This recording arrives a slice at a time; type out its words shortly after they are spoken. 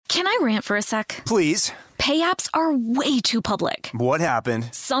Can I rant for a sec? Please. Pay apps are way too public. What happened?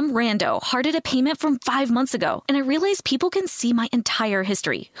 Some rando hearted a payment from 5 months ago, and I realized people can see my entire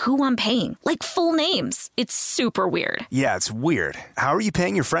history, who I'm paying, like full names. It's super weird. Yeah, it's weird. How are you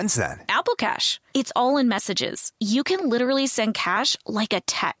paying your friends then? Apple Cash. It's all in messages. You can literally send cash like a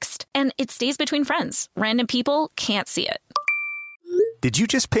text, and it stays between friends. Random people can't see it. Did you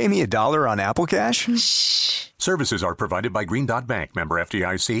just pay me $1 on Apple Cash? Shh. Services are provided by Green Dot Bank. Member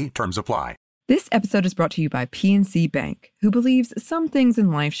FDIC. Terms apply. This episode is brought to you by PNC Bank, who believes some things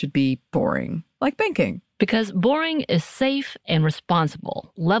in life should be boring, like banking. Because boring is safe and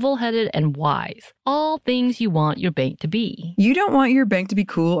responsible, level-headed and wise. All things you want your bank to be. You don't want your bank to be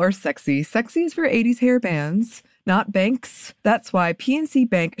cool or sexy. Sexy is for 80s hair bands, not banks. That's why PNC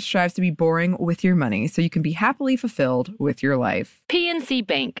Bank strives to be boring with your money so you can be happily fulfilled with your life. PNC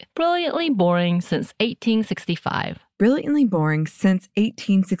Bank, brilliantly boring since 1865. Brilliantly Boring Since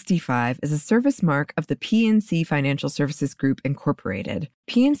 1865 is a service mark of the PNC Financial Services Group, Incorporated.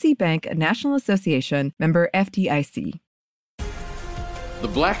 PNC Bank, a National Association, member FDIC. The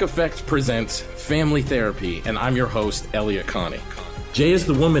Black Effect presents Family Therapy, and I'm your host, Elliot Connie. Jay is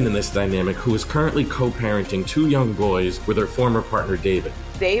the woman in this dynamic who is currently co-parenting 2 young boys with her former partner, David.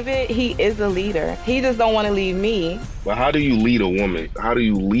 David, he is a leader. He just don't want to leave me. But how do you lead a woman? How do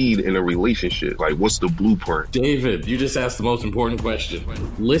you lead in a relationship? Like, what's the blueprint? David, you just asked the most important question.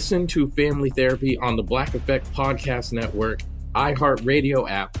 Listen to Family Therapy on the Black Effect Podcast Network, iHeartRadio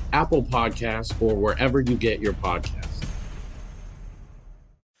app, Apple Podcasts, or wherever you get your podcasts.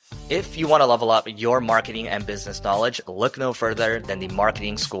 If you want to level up your marketing and business knowledge, look no further than the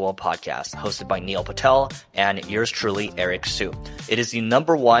Marketing School podcast, hosted by Neil Patel and yours truly, Eric Su. It is the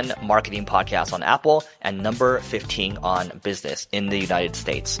 #1 marketing podcast on Apple and number 15 on business in the United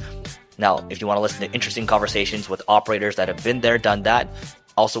States. Now, if you want to listen to interesting conversations with operators that have been there, done that,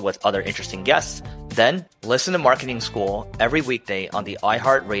 also with other interesting guests, then listen to Marketing School every weekday on the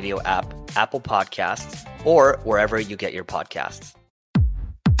iHeartRadio app, Apple Podcasts, or wherever you get your podcasts.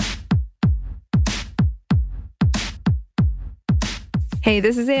 Hey,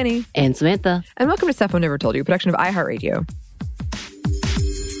 this is Annie. And Samantha. And welcome to Stuff I Never Told You, a production of iHeartRadio.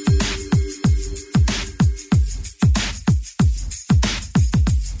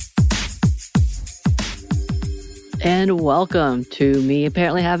 And welcome to me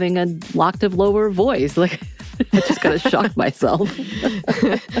apparently having a octave lower voice. Like, I just kind of shocked myself.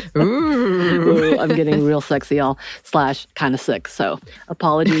 Ooh, I'm getting real sexy, y'all, / kind of sick. So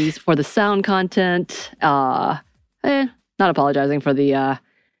apologies for the sound content. Not apologizing for the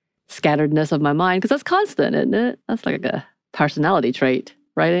scatteredness of my mind, because that's constant, isn't it? That's like a personality trait,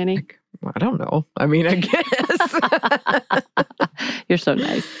 right, Annie? I don't know. I mean, I guess. You're so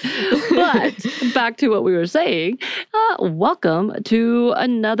nice. But back to what we were saying. Welcome to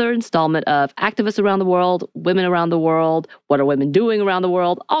another installment of Activists Around the World, Women Around the World, What Are Women Doing Around the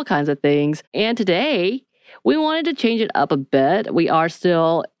World, all kinds of things. And today, we wanted to change it up a bit. We are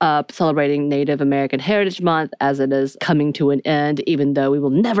still celebrating Native American Heritage Month as it is coming to an end, even though we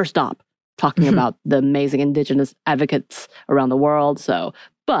will never stop talking about the amazing Indigenous advocates around the world.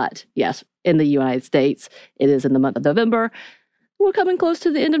 But yes, in the United States, it is in the month of November. We're coming close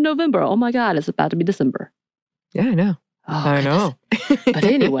to the end of November. Oh my God, it's about to be December. Yeah, I know. Oh, I know. But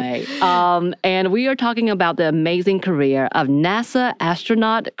anyway, and we are talking about the amazing career of NASA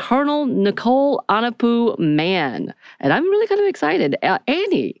astronaut Colonel Nicole Anapu Mann. And I'm really kind of excited.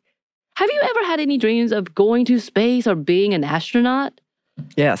 Annie, have you ever had any dreams of going to space or being an astronaut?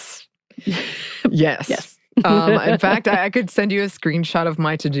 Yes. Yes. Yes. In fact, I could send you a screenshot of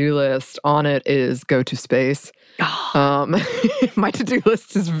my to-do list. On it is go to space. My to-do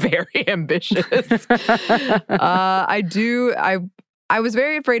list is very ambitious. I was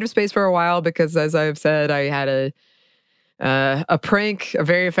very afraid of space for a while because, as I've said, I had a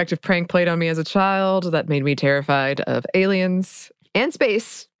very effective prank played on me as a child that made me terrified of aliens and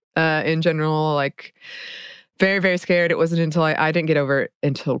space in general. Like, very, very scared. It wasn't until I didn't get over it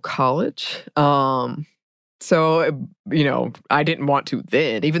until college. So, I didn't want to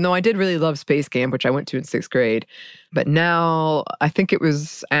then, even though I did really love space camp, which I went to in 6th grade. But now, I think it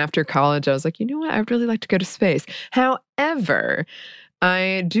was after college, I was like, you know what? I'd really like to go to space. However,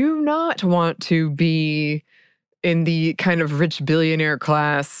 I do not want to be in the kind of rich billionaire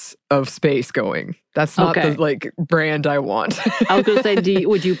class of space going. That's not the brand I want. I was going to say,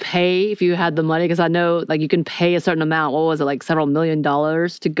 would you pay if you had the money? Because I know you can pay a certain amount. What was it, several $1 million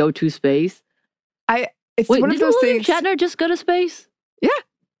to go to space? It's one of those things. Shatner just go to space? Yeah.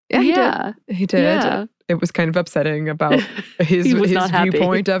 Yeah, he did. Yeah. It was kind of upsetting about his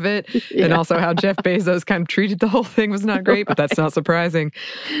viewpoint of it. And also how Jeff Bezos kind of treated the whole thing was not great, but that's not surprising.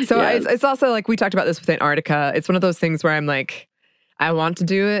 So it's also like, we talked about this with Antarctica. It's one of those things where I'm like, I want to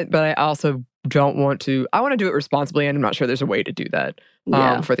do it, but I also don't want to. I want to do it responsibly, and I'm not sure there's a way to do that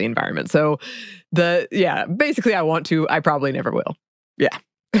for the environment. So basically I want to. I probably never will. Yeah.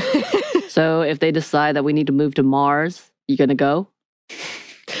 So if they decide that we need to move to Mars, you going to go?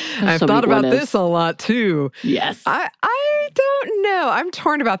 I've thought about this a lot too. Yes. I don't know. I'm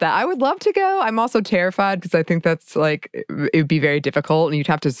torn about that. I would love to go. I'm also terrified because I think that's like, it would be very difficult and you'd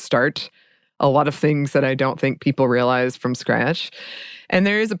have to start a lot of things that I don't think people realize from scratch. And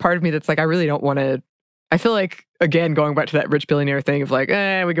there is a part of me that's like, I really don't want to. I feel like, again, going back to that rich billionaire thing of like,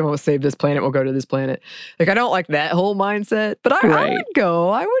 we can save this planet, we'll go to this planet. Like, I don't like that whole mindset, but I would go.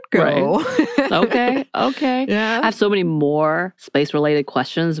 I would go. Right. Okay. Yeah. I have so many more space-related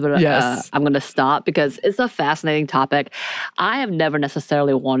questions, but I'm going to stop because it's a fascinating topic. I have never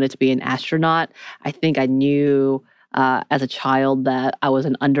necessarily wanted to be an astronaut. I think I knew as a child that I was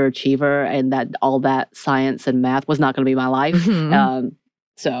an underachiever and that all that science and math was not going to be my life.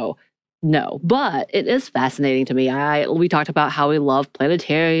 So no, but it is fascinating to me. We talked about how we love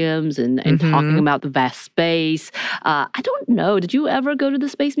planetariums and talking about the vast space. I don't know. Did you ever go to the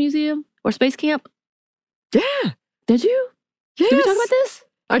Space Museum or Space Camp? Yeah. Did you? Yes. Did we talk about this?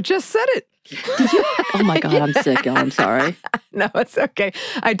 I just said it. Did you? Oh my God, I'm sick, y'all. I'm sorry. No, it's okay.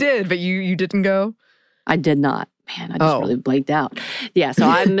 I did, but you didn't go? I did not. Man, I just really blanked out. Yeah, so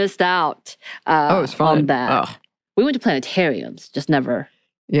I missed out it was fun. on that. Oh. We went to planetariums, just never.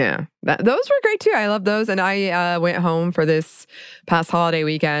 Yeah, those were great too. I love those. And I went home for this past holiday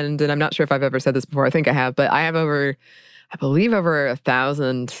weekend, and I'm not sure if I've ever said this before. I think I have, but I have over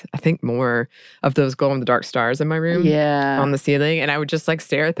 1,000, I think more, of those glow-in-the-dark stars in my room on the ceiling. And I would just like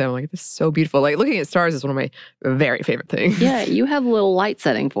stare at them like, this is so beautiful. Like looking at stars is one of my very favorite things. Yeah, you have a little light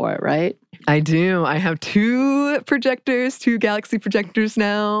setting for it, right? I do. I have 2 Galaxy projectors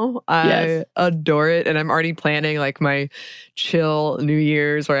now. I adore it. And I'm already planning like my chill New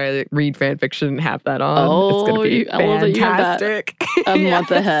Year's where I read fan fiction and have that on. It's going to be fantastic. A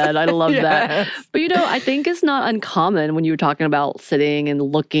month ahead. I love that. But I think it's not uncommon when you were talking about sitting and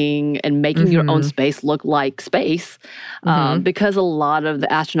looking and making your own space look like space. Because a lot of the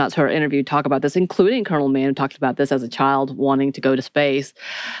astronauts who are interviewed talk about this, including Colonel Mann, who talked about this as a child wanting to go to space.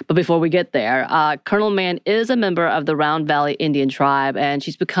 But before we get there, Colonel Mann is a member of the Round Valley Indian tribe, and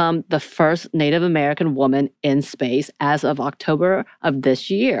she's become the first Native American woman in space as of October of this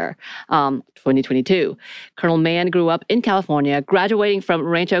year, 2022. Colonel Mann grew up in California, graduating from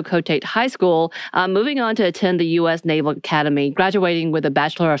Rancho Cotete High School, moving on to attend the U.S. Naval Academy, graduating with a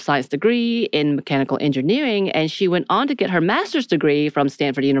Bachelor of Science degree in mechanical engineering, and she went on to get her master's degree from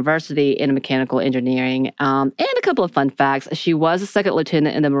Stanford University in mechanical engineering. And a couple of fun facts. She was a second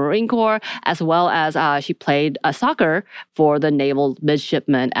lieutenant in the Marine Corps, as well as she played soccer for the Naval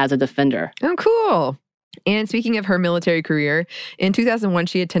Midshipmen as a defender. Oh, cool. And speaking of her military career, in 2001,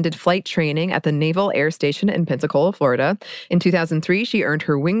 she attended flight training at the Naval Air Station in Pensacola, Florida. In 2003, she earned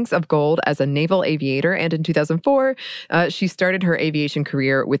her Wings of Gold as a naval aviator. And in 2004, she started her aviation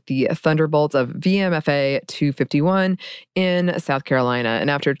career with the Thunderbolts of VMFA 251 in South Carolina. And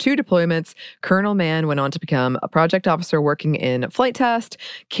after 2 deployments, Colonel Mann went on to become a project officer working in flight test,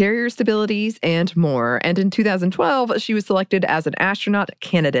 carrier stabilities, and more. And in 2012, she was selected as an astronaut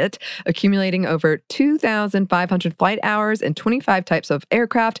candidate, accumulating over 2,500 flight hours and 25 types of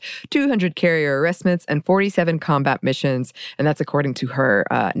aircraft, 200 carrier arrestments, and 47 combat missions. And that's according to her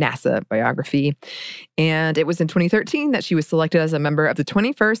NASA biography. And it was in 2013 that she was selected as a member of the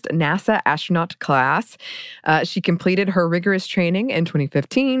 21st NASA astronaut class. She completed her rigorous training in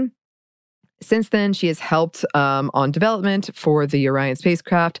 2015. Since then, she has helped on development for the Orion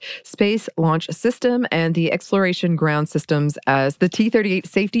spacecraft, Space Launch System, and the Exploration Ground Systems as the T-38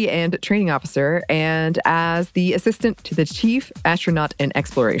 Safety and Training Officer and as the Assistant to the Chief Astronaut in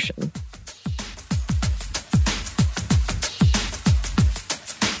Exploration.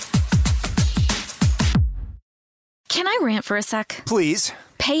 Can I rant for a sec? Please.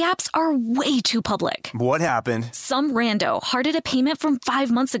 Pay apps are way too public. What happened? Some rando hearted a payment from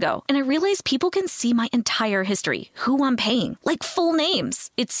 5 months ago, and I realized people can see my entire history, who I'm paying, like full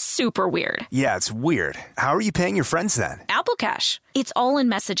names. It's super weird. Yeah, it's weird. How are you paying your friends then? Apple Cash. It's all in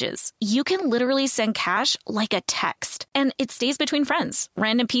messages. You can literally send cash like a text, and it stays between friends.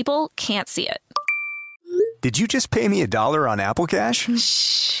 Random people can't see it. Did you just pay me $1 on Apple Cash?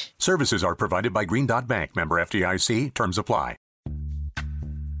 Shh. Services are provided by Green Dot Bank. Member FDIC. Terms apply.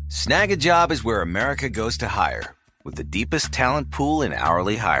 Snag a job is where America goes to hire, with the deepest talent pool in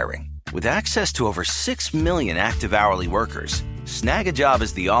hourly hiring. With access to over 6 million active hourly workers, Snag-a-Job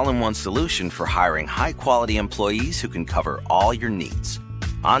is the all-in-one solution for hiring high-quality employees who can cover all your needs.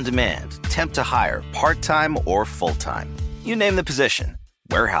 On demand, temp to hire, part-time or full-time. You name the position.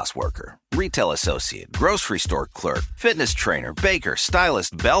 Warehouse worker, retail associate, grocery store clerk, fitness trainer, baker,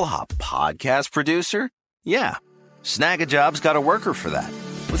 stylist, bellhop, podcast producer. Yeah, Snag-a-Job's got a worker for that.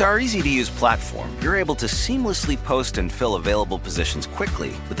 With our easy-to-use platform, you're able to seamlessly post and fill available positions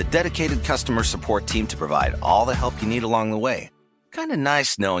quickly with a dedicated customer support team to provide all the help you need along the way. Kind of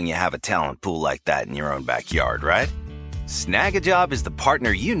nice knowing you have a talent pool like that in your own backyard, right? Snag-a-Job is the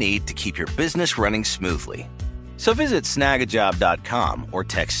partner you need to keep your business running smoothly. So visit snagajob.com or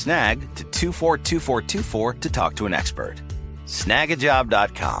text snag to 242424 to talk to an expert.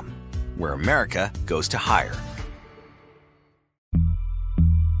 Snagajob.com, where America goes to hire.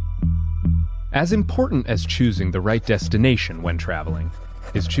 As important as choosing the right destination when traveling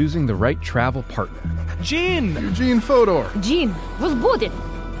is choosing the right travel partner. Eugene Fodor. Gene, was будет?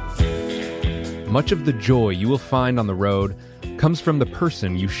 Much of the joy you will find on the road comes from the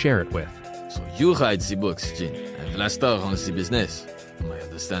person you share it with. So you write the books, Gene, and Vlastar runs the business. I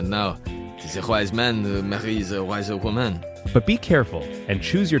understand now. It is a wise man marries a wiser woman. But be careful and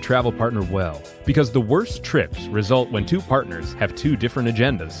choose your travel partner well, because the worst trips result when two partners have two different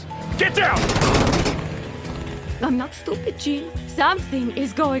agendas. Get down! I'm not stupid, Gene. Something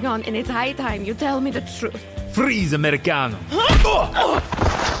is going on, and it's high time you tell me the truth. Freeze, Americano!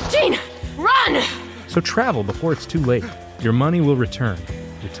 Gene, run! So travel before it's too late. Your money will return,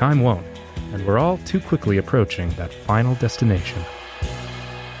 your time won't, and we're all too quickly approaching that final destination.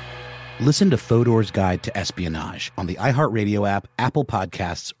 Listen to Fodor's Guide to Espionage on the iHeartRadio app, Apple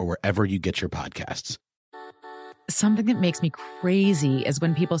Podcasts, or wherever you get your podcasts. Something that makes me crazy is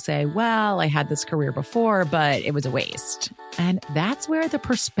when people say, well, I had this career before, but it was a waste. And that's where the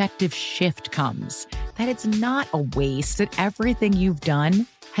perspective shift comes, that it's not a waste, that everything you've done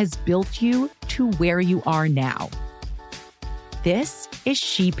has built you to where you are now. This is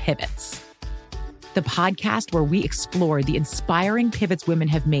She Pivots, the podcast where we explore the inspiring pivots women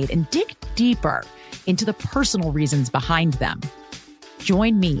have made and dig deeper into the personal reasons behind them.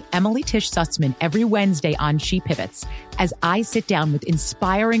 Join me, Emily Tish Sussman, every Wednesday on She Pivots as I sit down with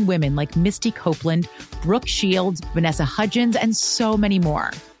inspiring women like Misty Copeland, Brooke Shields, Vanessa Hudgens, and so many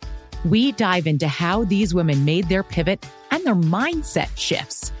more. We dive into how these women made their pivot and their mindset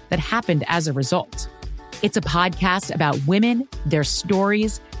shifts that happened as a result. It's a podcast about women, their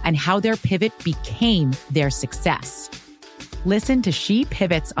stories, and how their pivot became their success. Listen to She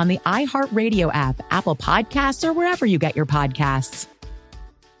Pivots on the iHeartRadio app, Apple Podcasts, or wherever you get your podcasts.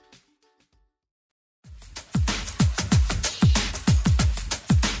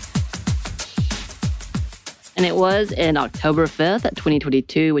 And it was in October 5th,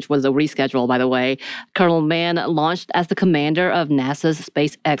 2022, which was a reschedule, by the way. Colonel Mann launched as the commander of NASA's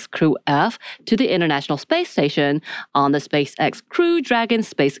SpaceX Crew F to the International Space Station on the SpaceX Crew Dragon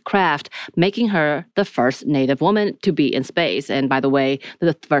spacecraft, making her the first Native woman to be in space. And by the way,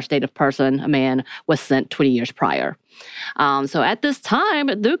 the first Native person, a man, was sent 20 years prior. So at this time,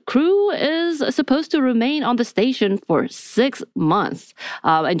 the crew is supposed to remain on the station for 6 months.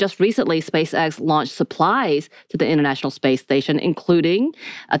 And just recently, SpaceX launched supplies to the International Space Station, including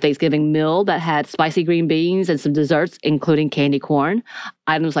a Thanksgiving meal that had spicy green beans and some desserts, including candy corn,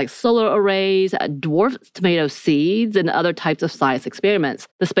 items like solar arrays, dwarf tomato seeds, and other types of science experiments.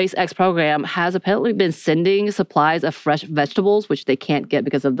 The SpaceX program has apparently been sending supplies of fresh vegetables, which they can't get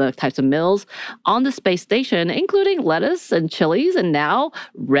because of the types of meals, on the space station, including lettuce and chilies, and now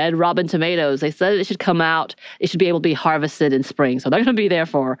red robin tomatoes. They said it should come out, it should be able to be harvested in spring. So they're going to be there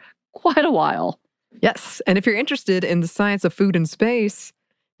for quite a while. Yes. And if you're interested in the science of food in space,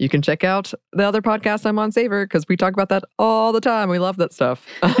 you can check out the other podcast I'm on, Savor, because we talk about that all the time. We love that stuff.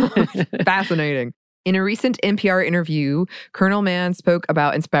 Fascinating. In a recent NPR interview, Colonel Mann spoke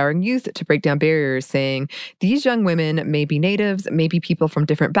about inspiring youth to break down barriers, saying, these young women may be natives, may be people from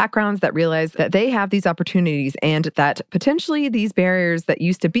different backgrounds that realize that they have these opportunities and that potentially these barriers that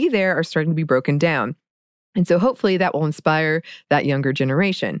used to be there are starting to be broken down. And so hopefully that will inspire that younger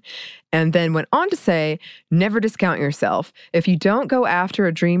generation. And then went on to say, never discount yourself. If you don't go after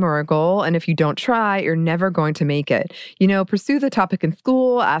a dream or a goal, and if you don't try, you're never going to make it. You know, pursue the topic in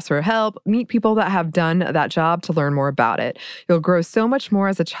school, ask for help, meet people that have done that job to learn more about it. You'll grow so much more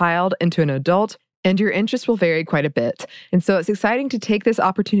as a child into an adult, and your interests will vary quite a bit. And so it's exciting to take this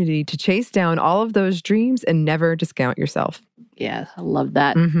opportunity to chase down all of those dreams and never discount yourself. Yeah, I love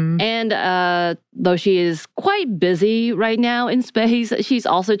that. Mm-hmm. And though she is quite busy right now in space, she's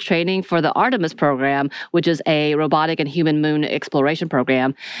also training for the Artemis program, which is a robotic and human moon exploration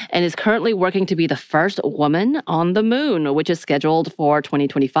program, and is currently working to be the first woman on the moon, which is scheduled for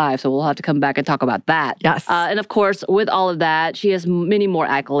 2025. So we'll have to come back and talk about that. Yes. And of course, with all of that, she has many more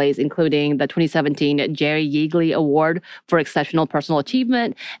accolades, including the 2017 Jerry Yeagley Award for Exceptional Personal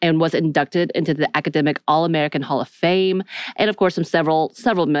Achievement, and was inducted into the Academic All-American Hall of Fame. And of course,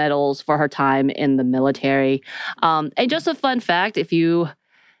 several medals for her time in the military. And just a fun fact, if you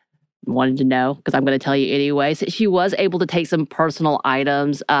wanted to know, because I'm going to tell you anyways, she was able to take some personal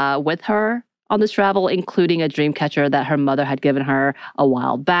items with her on this travel, including a dream catcher that her mother had given her a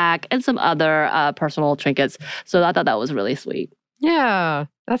while back and some other personal trinkets. So I thought that was really sweet. Yeah,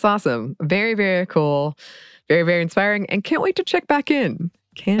 that's awesome. Very, very cool. Very, very inspiring. And can't wait to check back in.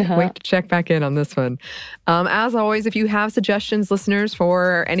 Can't wait to check back in on this one. As always, if you have suggestions, listeners,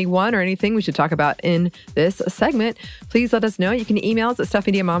 for anyone or anything we should talk about in this segment, please let us know. You can email us at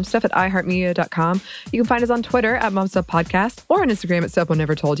stuffmediamomstuff@iheartmedia.com. You can find us on Twitter at momstuffpodcast or on Instagram at Stuff One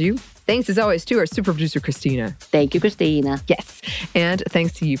Never Told You. Thanks as always to our super producer, Christina. Thank you, Christina. Yes. And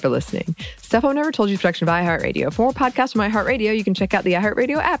thanks to you for listening. Stuff One Never Told You is a production of iHeartRadio. For more podcasts from iHeartRadio, you can check out the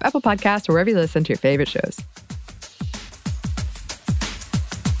iHeartRadio app, Apple Podcasts, or wherever you listen to your favorite shows.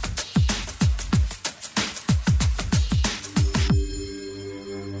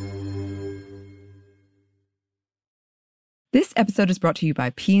 This episode is brought to you by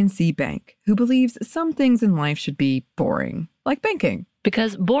PNC Bank, who believes some things in life should be boring, like banking.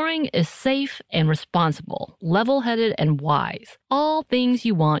 Because boring is safe and responsible, level-headed and wise. All things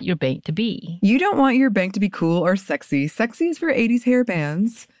you want your bank to be. You don't want your bank to be cool or sexy. Sexy is for 80s hair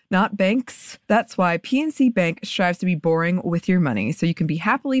bands, not banks. That's why PNC Bank strives to be boring with your money so you can be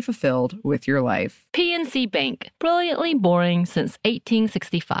happily fulfilled with your life. PNC Bank, brilliantly boring since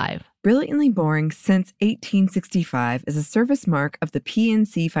 1865. Brilliantly Boring Since 1865 is a service mark of the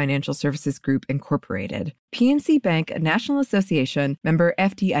PNC Financial Services Group, Incorporated. PNC Bank, a National Association, member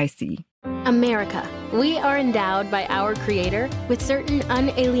FDIC. America. We are endowed by our Creator with certain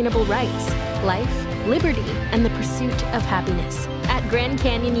unalienable rights: life, liberty, and the pursuit of happiness. At Grand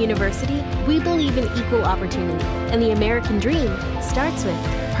Canyon University, we believe in equal opportunity, and the American dream starts with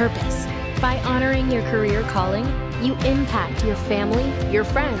purpose. By honoring your career calling, you impact your family, your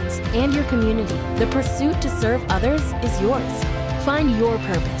friends, and your community. The pursuit to serve others is yours. Find your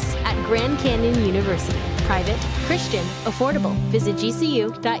purpose at Grand Canyon University. Private, Christian, affordable. Visit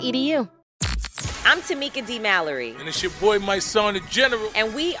gcu.edu. I'm Tamika D. Mallory. And it's your boy, my son, the General.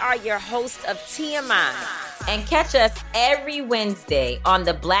 And we are your hosts of TMI. And catch us every Wednesday on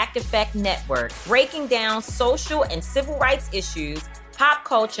the Black Effect Network, breaking down social and civil rights issues, pop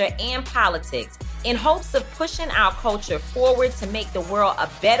culture, and politics in hopes of pushing our culture forward to make the world a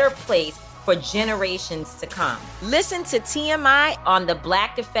better place for generations to come. Listen to TMI on the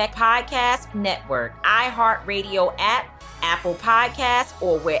Black Effect Podcast Network, iHeartRadio app, Apple Podcasts,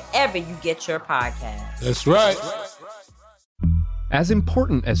 or wherever you get your podcasts. That's right. As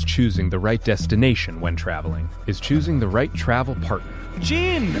important as choosing the right destination when traveling is choosing the right travel partner.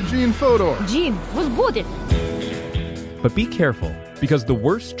 Gene Fodor. Gene, was good. But be careful, because the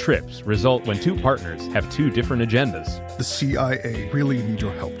worst trips result when two partners have two different agendas. The CIA really need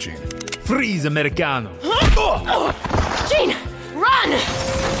your help, Gene. Freeze, Americano. Gene, run!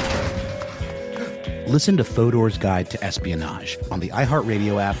 Listen to Fodor's Guide to Espionage on the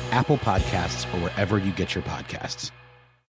iHeartRadio app, Apple Podcasts, or wherever you get your podcasts.